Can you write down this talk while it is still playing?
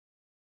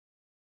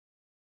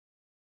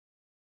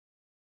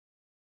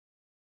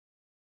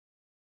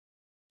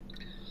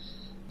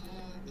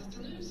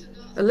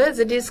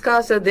Let's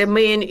discuss the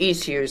main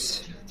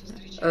issues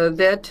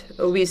that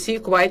we see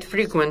quite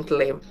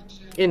frequently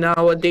in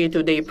our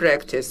day-to-day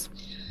practice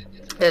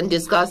and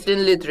discussed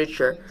in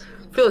literature.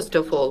 First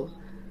of all,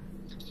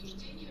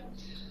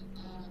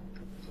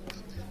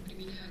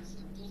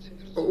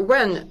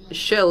 when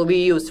shall we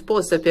use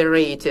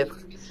post-operative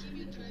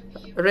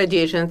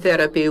radiation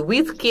therapy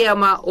with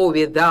chemo or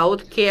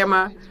without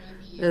chemo?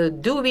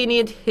 Do we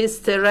need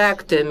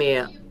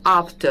hysterectomy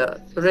after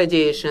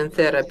radiation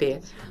therapy?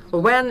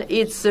 When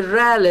it's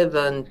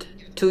relevant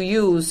to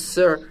use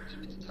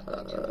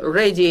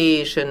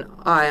radiation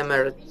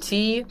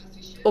IMRT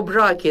or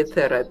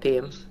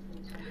brachytherapy?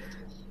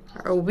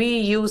 We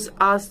use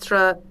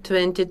Astra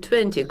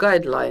 2020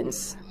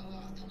 guidelines.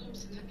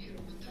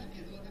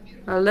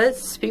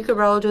 Let's speak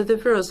about the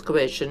first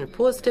question,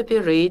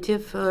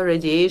 post-operative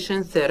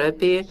radiation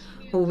therapy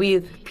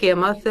with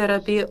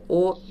chemotherapy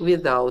or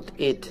without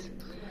it.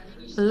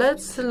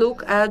 Let's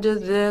look at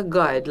the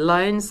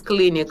guidelines,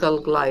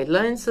 clinical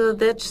guidelines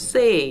that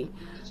say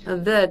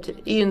that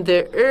in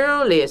the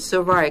early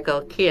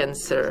cervical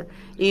cancer,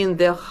 in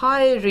the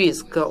high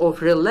risk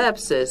of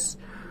relapses,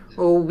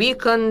 we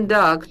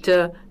conduct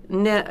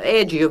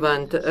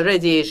adjuvant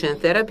radiation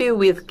therapy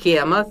with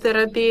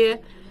chemotherapy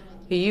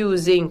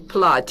using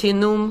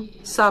platinum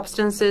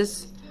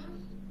substances.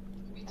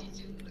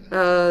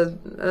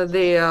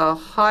 They are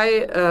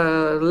high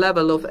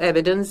level of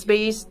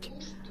evidence-based.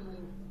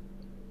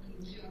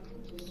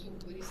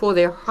 For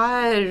the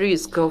high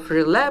risk of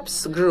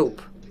relapse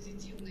group,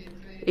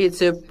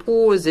 it's a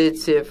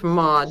positive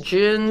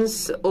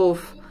margins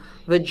of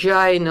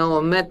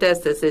vaginal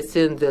metastasis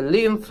in the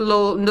lymph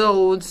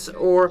nodes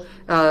or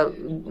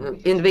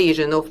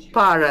invasion of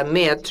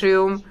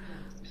parametrium.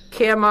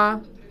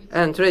 Chemo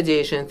and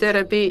radiation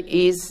therapy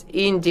is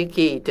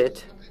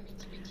indicated.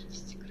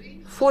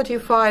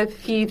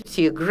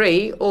 45-50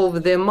 gray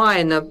of the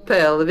minor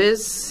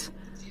pelvis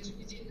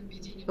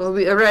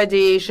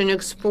radiation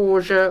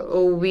exposure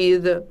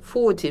with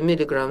 40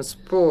 milligrams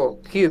per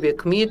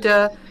cubic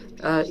meter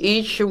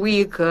each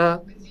week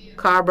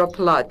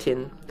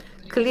carboplatin.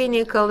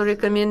 Clinical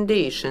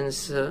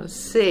recommendations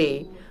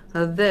say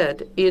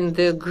that in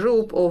the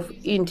group of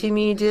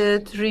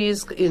intermediate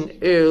risk in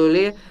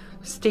early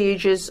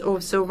stages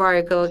of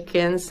cervical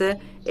cancer,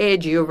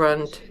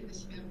 adjuvant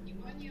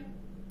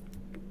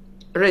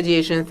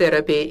radiation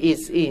therapy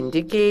is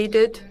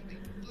indicated,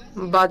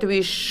 but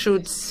we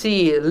should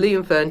see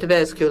lymph and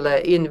vascular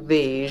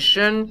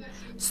invasion,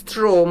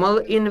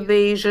 stromal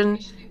invasion,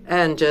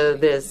 and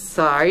the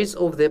size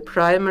of the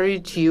primary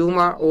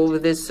tumor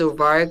of the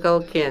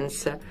cervical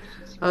cancer.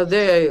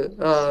 The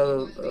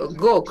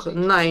GOC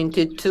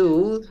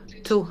 92,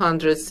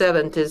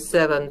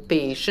 277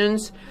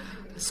 patients,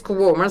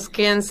 squamous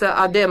cancer,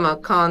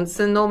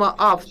 adenocarcinoma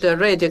after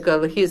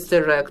radical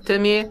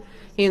hysterectomy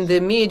in the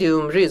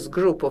medium risk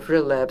group of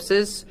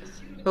relapses.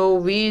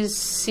 We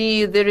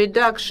see the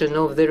reduction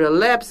of the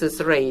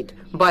relapses rate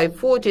by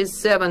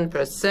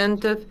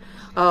 47%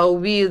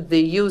 with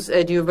the use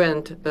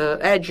adjuvant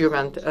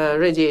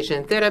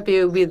radiation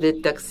therapy with the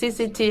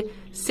toxicity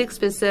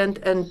 6%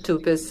 and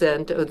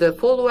 2%. The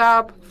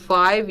follow-up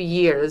 5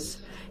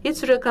 years.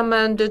 It's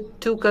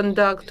recommended to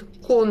conduct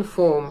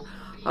conform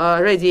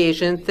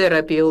radiation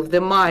therapy of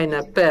the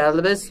minor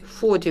pelvis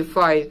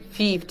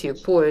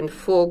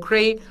 45-50.4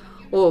 gray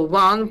or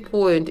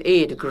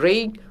 1.8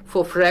 gray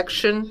for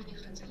fraction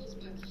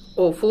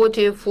or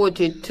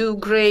 40-42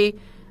 gray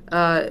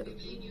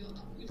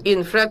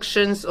in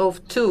fractions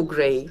of 2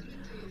 gray.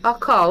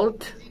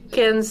 Occult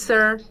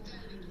cancer,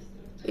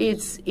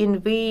 it's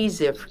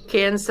invasive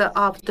cancer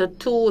after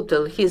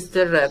total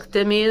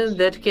hysterectomy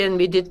that can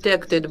be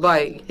detected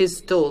by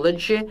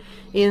histology.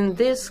 In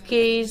this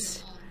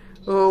case,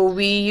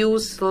 we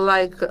use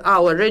like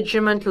our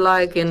regimen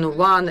like in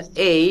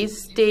 1A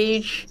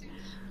stage,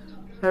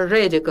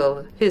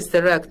 radical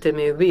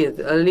hysterectomy with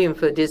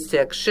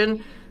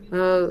lymphodissection.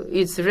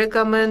 It's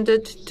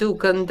recommended to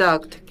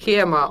conduct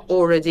chemo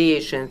or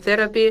radiation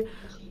therapy,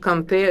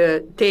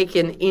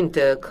 taking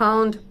into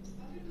account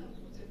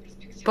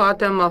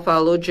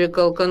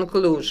pathomorphological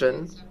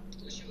conclusion.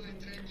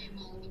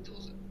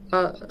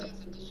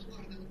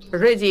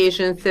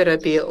 Radiation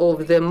therapy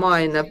of the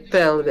minor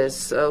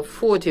pelvis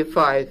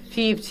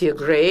 45-50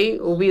 gray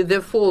with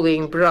the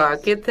following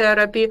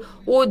brachytherapy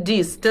or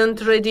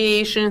distant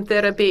radiation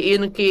therapy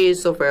in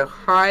case of a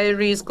high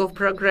risk of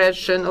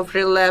progression of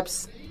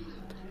relapse.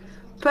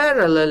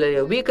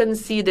 Parallelly, we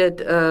considered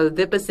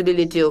the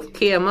possibility of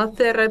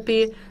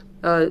chemotherapy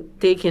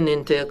taking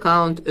into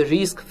account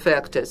risk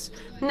factors.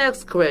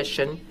 Next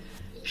question.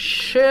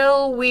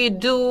 Shall we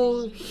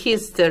do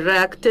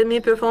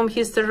hysterectomy, perform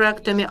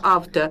hysterectomy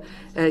after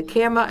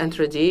chemo and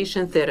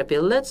radiation therapy?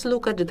 Let's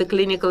look at the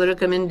clinical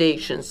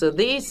recommendations. So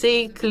they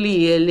say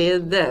clearly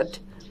that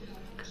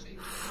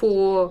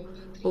for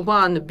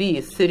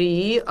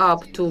 1B3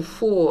 up to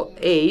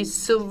 4A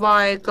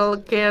cervical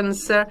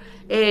cancer,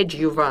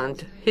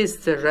 adjuvant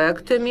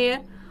hysterectomy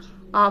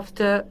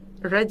after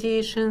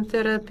radiation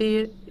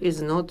therapy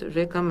is not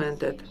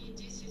recommended.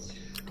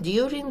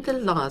 During the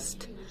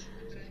last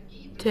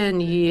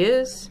 10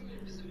 years,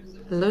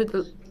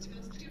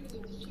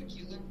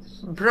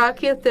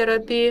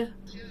 brachytherapy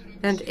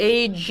and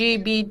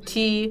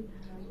AGBT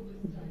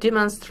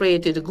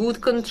demonstrated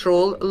good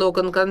control,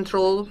 local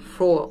control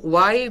for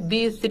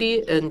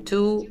YB3 and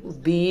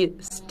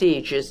 2B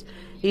stages.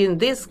 In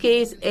this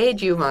case,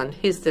 adjuvant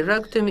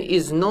hysterectomy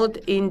is not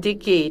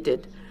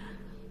indicated.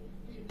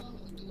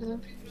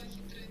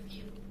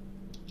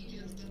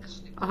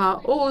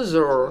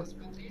 Also,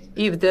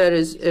 if there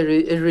is a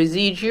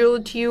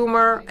residual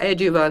tumor,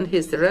 adjuvant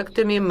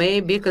hysterectomy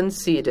may be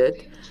considered.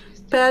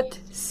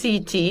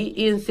 PET-CT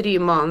in 3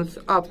 months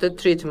after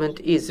treatment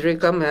is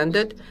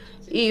recommended.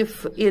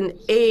 If in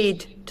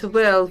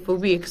 8-12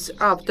 weeks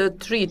after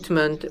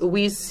treatment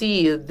we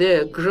see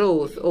the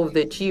growth of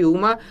the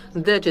tumor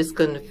that is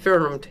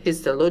confirmed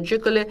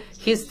histologically,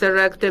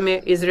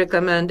 hysterectomy is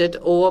recommended,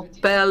 or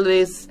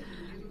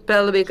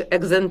pelvic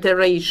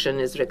exenteration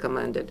is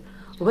recommended.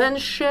 When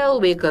shall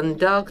we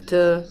conduct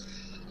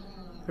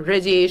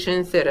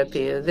radiation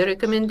therapy? The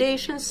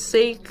recommendations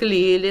say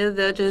clearly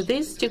that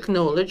this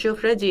technology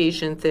of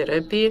radiation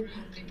therapy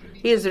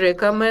is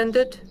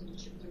recommended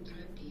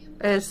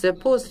as a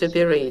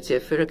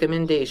post-operative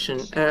recommendation.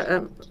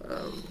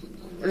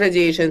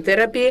 Radiation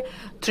therapy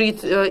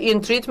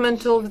in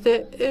treatment of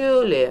the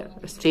early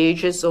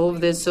stages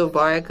of the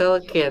cervical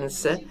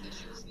cancer.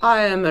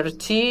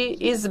 IMRT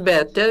is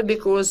better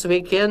because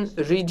we can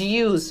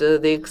reduce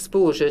the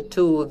exposure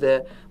to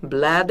the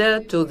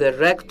bladder, to the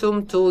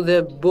rectum, to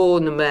the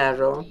bone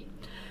marrow.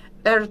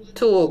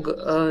 ERTOG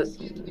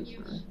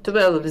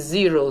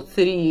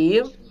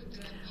 1203,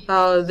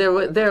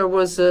 there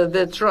was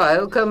the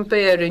trial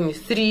comparing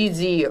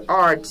 3D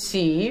RT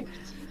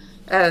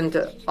and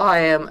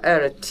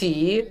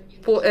IMRT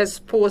as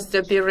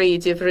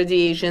post-operative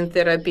radiation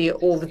therapy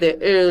of the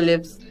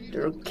early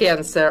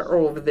cancer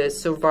of the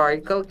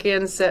cervical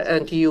cancer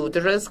and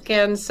uterus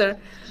cancer.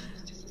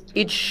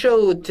 It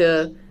showed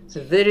the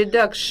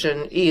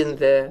reduction in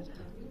the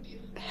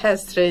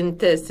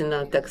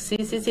gastrointestinal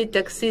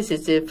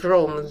toxicity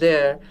from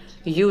the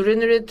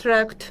urinary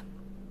tract.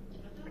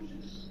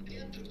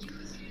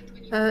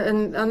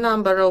 And a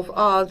number of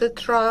other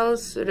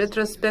trials,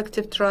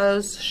 retrospective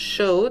trials,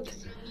 showed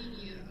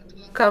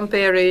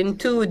comparing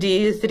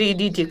 2D,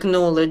 3D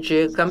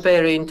technology,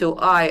 comparing to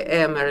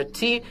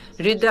IMRT,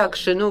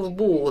 reduction of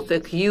both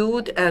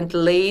acute and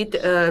late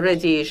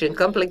radiation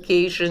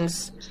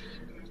complications.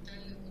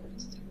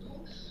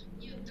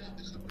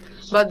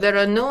 But there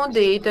are no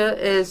data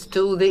as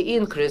to the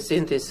increase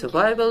in the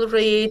survival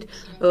rate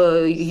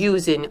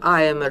using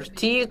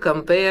IMRT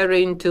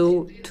comparing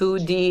to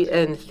 2D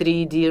and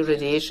 3D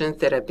radiation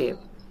therapy.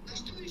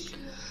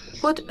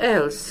 What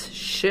else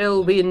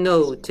shall we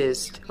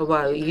notice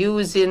while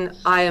using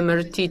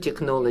IMRT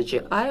technology?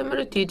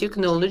 IMRT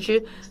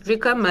technology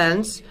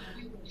recommends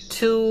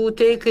to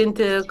take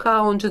into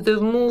account the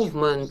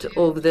movement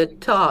of the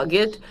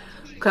target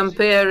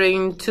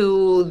comparing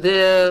to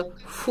the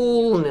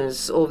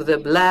fullness of the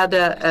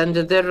bladder and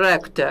the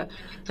rectum,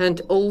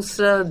 and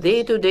also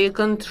day-to-day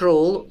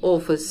control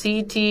of a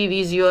CT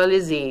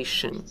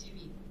visualization.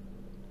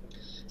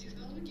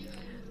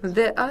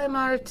 The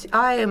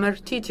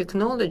IMRT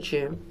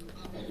technology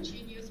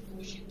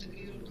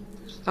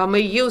may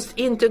use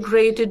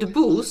integrated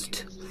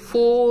boost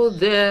for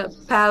the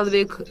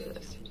pelvic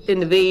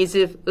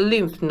invasive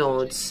lymph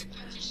nodes.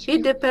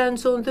 It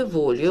depends on the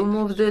volume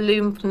of the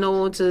lymph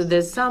nodes.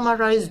 The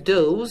summarized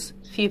dose,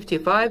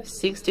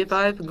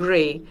 55-65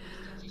 gray.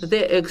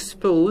 The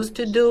exposed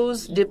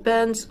dose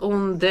depends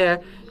on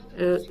the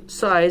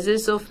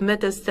sizes of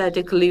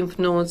metastatic lymph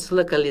nodes,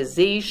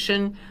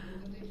 localization,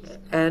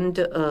 and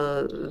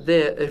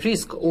the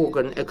risk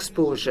organ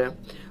exposure.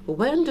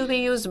 When do we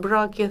use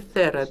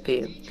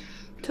brachytherapy?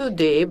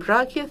 Today,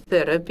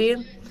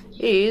 brachytherapy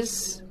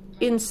is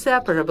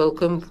inseparable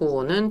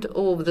component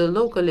of the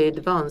locally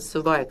advanced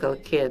cervical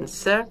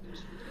cancer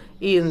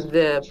in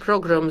the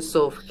programs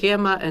of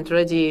chemo and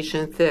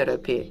radiation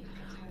therapy.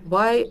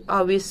 Why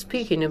are we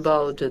speaking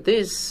about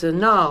this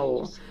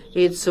now?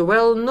 It's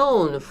well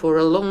known for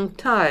a long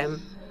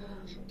time,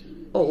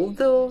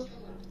 although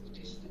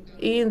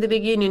in the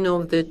beginning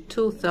of the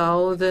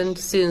 2000s,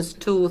 since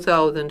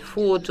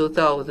 2004,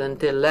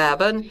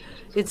 2011,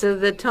 it's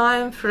the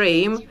time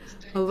frame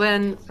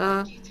when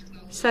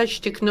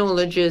such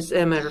technologies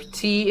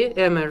MRT,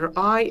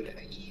 MRI,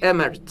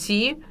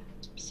 MRT,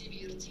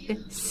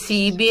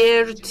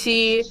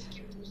 CBRT,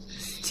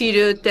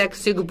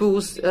 stereotaxic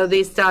boost,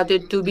 they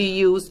started to be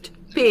used.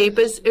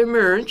 Papers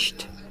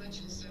emerged.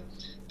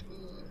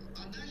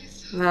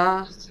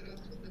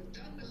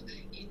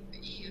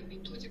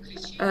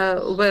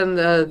 When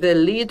the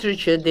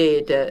literature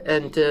data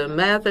and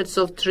methods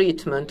of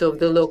treatment of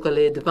the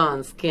locally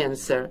advanced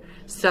cancer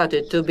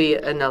started to be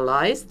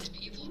analyzed,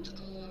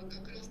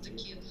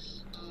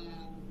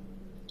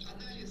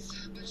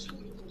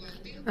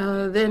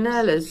 the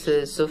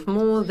analysis of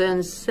more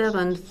than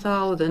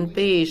 7,000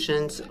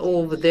 patients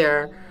of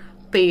their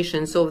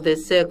patients of the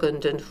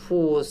second and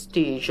fourth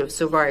stage of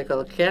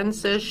cervical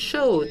cancer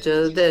showed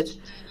that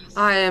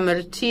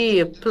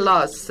IMRT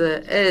plus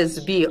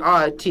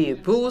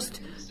SBRT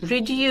boost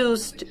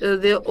reduced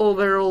the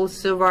overall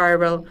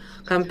survival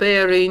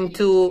comparing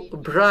to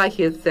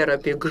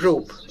brachytherapy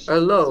group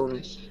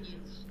alone.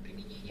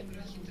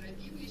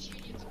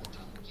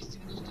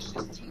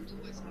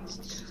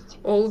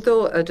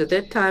 Although at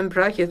that time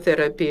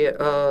brachytherapy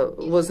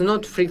was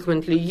not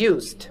frequently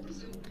used.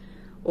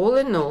 All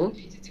in all,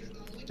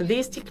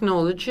 these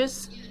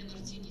technologies,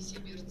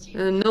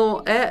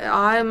 no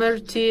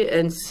IMRT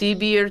and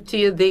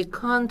CBRT, they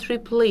can't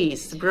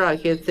replace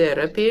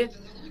brachytherapy.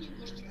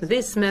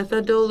 This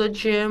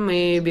methodology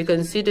may be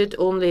considered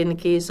only in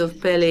case of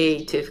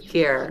palliative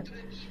care.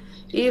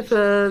 If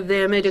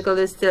the medical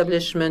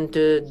establishment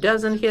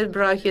doesn't have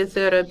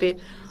brachytherapy,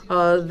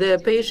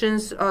 the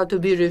patients are to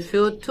be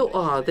referred to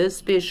other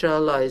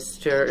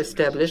specialized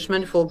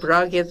establishment for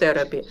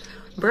brachytherapy.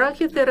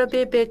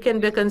 Brachytherapy can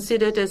be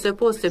considered as a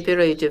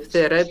post-operative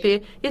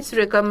therapy. It's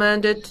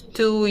recommended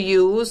to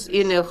use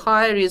in a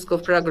high risk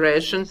of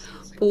progression,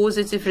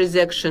 positive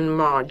resection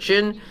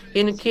margin,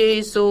 in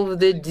case of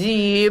the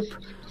deep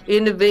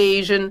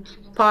invasion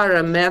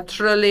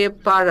parametrally,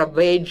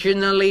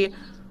 paravaginally.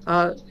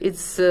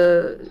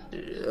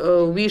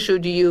 We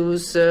should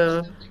use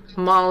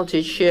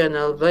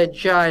multi-channel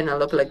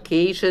vaginal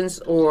applications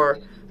or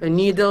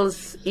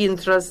needles,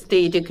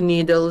 intrastatic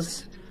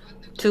needles,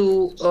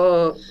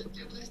 to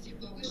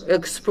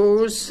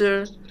expose,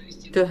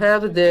 to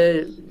have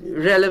the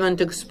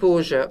relevant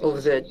exposure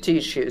of the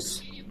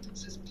tissues.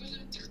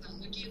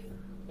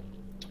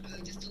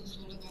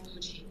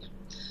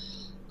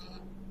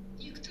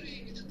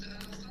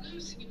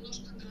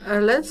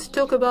 Let's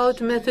talk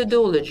about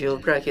methodology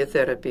of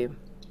brachytherapy.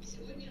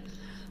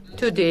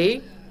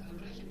 Today,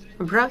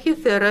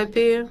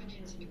 brachytherapy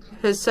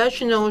has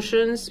such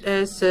notions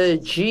as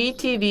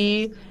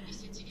GTV,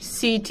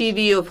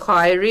 CTV of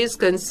high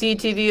risk, and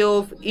CTV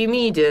of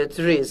immediate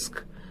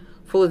risk.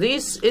 For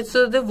this, it's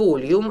the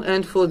volume,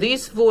 and for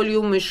this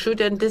volume, we should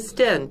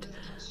understand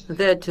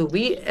that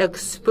we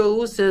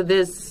expose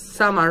this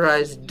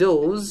summarized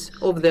dose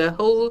of the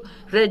whole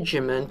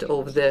regimen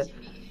of the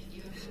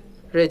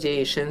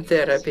radiation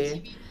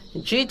therapy.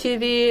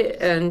 GTV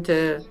and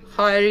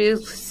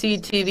high-risk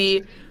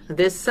CTV,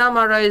 the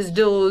summarized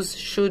dose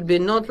should be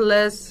not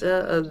less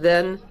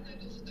than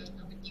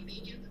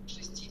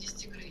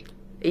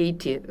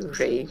 80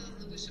 Gray.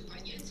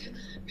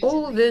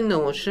 All the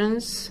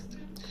notions,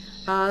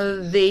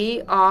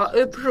 they are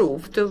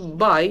approved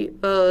by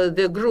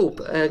the group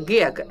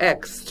GEC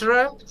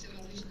Extra,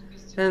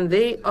 and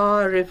they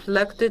are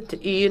reflected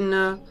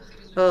in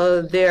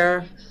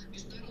their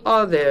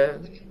other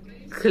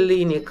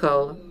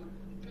clinical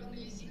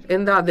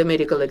and other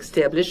medical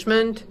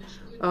establishment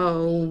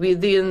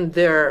within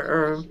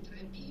their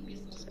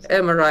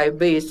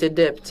MRI-based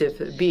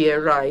adaptive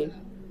BRI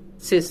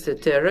sister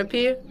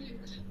therapy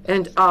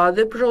and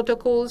other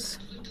protocols.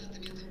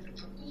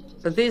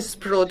 This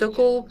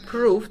protocol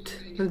proved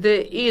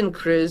the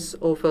increase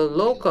of a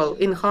local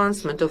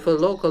enhancement of a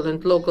local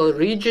and local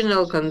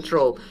regional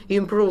control,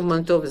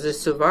 improvement of the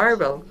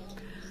survival,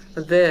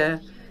 the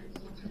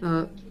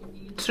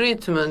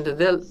treatment,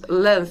 the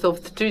length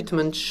of the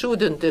treatment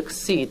shouldn't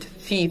exceed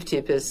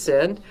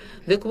 50%.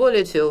 The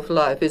quality of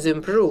life is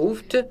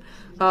improved with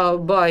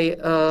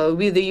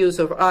the use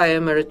of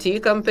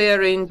IMRT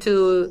comparing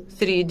to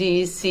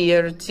 3D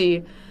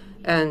CRT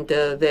and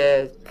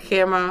the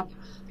chemo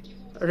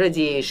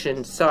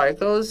radiation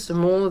cycles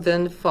more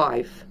than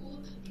 5.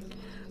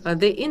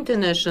 The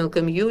international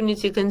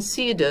community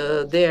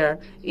consider their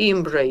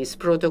EMBRACE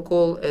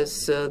protocol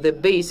as the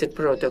basic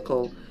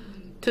protocol.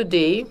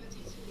 Today,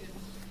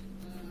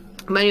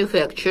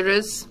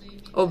 manufacturers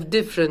of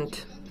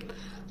different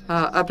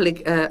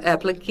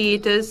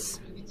applicators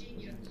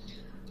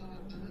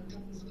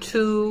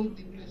to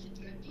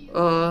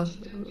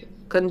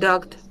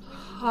conduct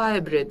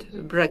hybrid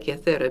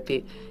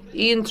brachytherapy,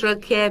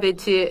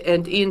 intracavity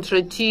and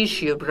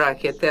intratissue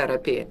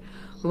brachytherapy.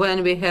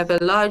 When we have a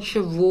large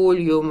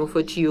volume of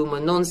a tumor,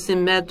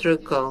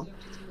 non-symmetrical,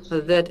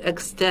 that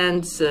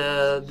extends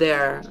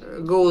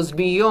goes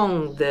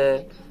beyond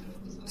the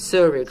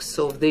cervix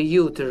of the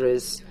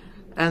uterus,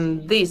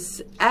 and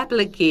these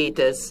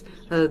applicators,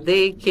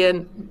 they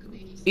can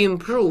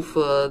improve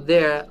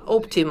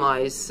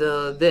optimize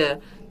the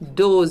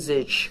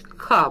dosage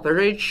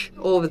coverage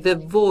of the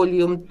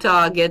volume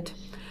target.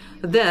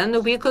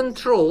 Then we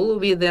control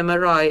with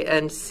MRI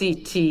and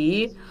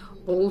CT,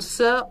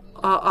 also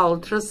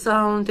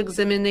ultrasound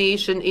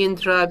examination,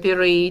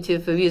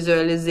 intraoperative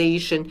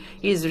visualization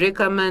is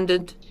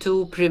recommended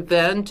to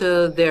prevent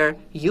their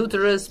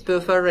uterus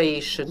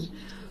perforation.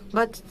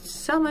 But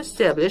some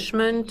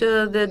establishment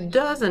that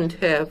doesn't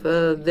have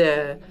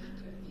the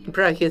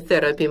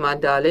brachytherapy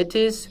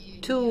modalities,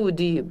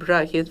 2D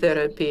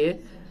brachytherapy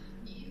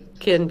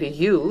can be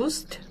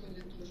used,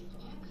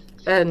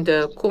 and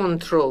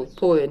control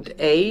point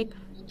A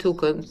to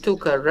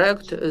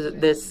correct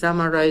the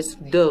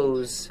summarized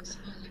dose.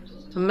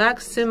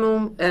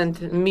 Maximum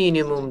and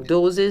minimum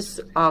doses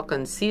are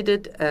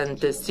considered and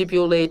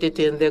stipulated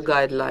in the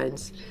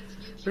guidelines.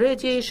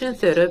 Radiation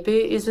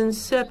therapy is an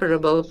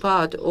inseparable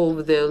part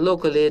of the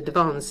locally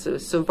advanced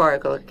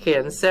cervical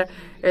cancer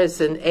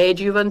as an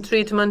adjuvant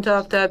treatment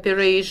after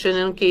operation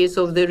in case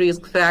of the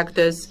risk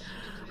factors,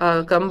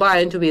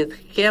 combined with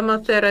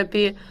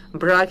chemotherapy,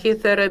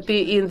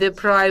 brachytherapy in the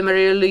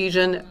primary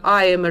lesion,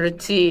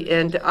 IMRT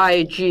and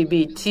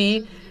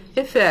IGBT,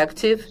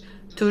 effective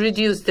to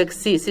reduce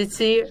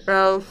toxicity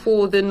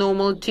for the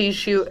normal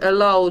tissue,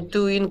 allowed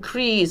to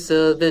increase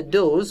the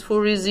dose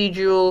for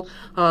residual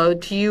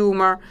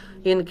tumor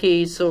in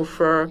case of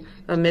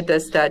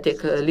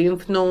metastatic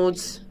lymph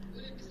nodes.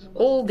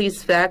 All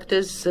these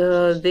factors,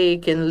 they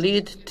can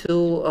lead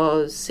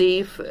to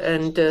safe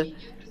and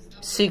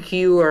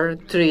secure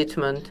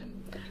treatment.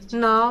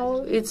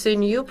 Now it's a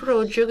new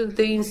project,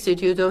 the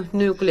Institute of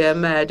Nuclear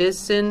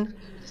Medicine.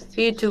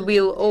 It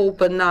will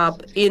open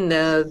up in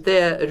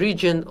the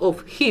region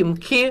of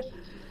Khimki.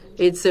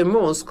 It's a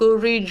Moscow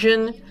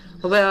region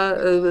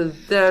where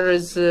there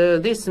is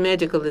this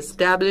medical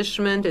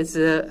establishment. It's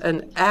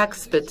an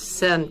expert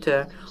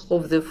center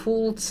of the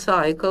full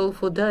cycle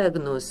for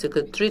diagnostic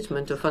and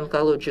treatment of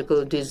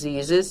oncological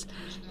diseases.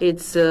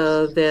 It's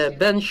the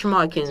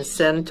benchmarking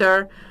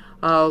center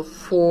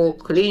for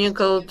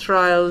clinical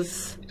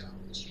trials,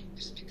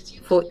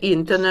 for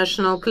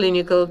international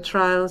clinical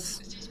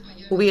trials.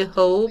 We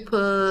hope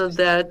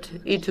that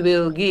it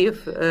will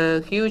give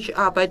huge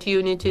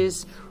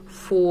opportunities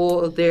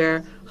for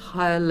their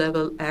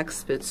high-level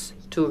experts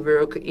to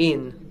work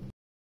in.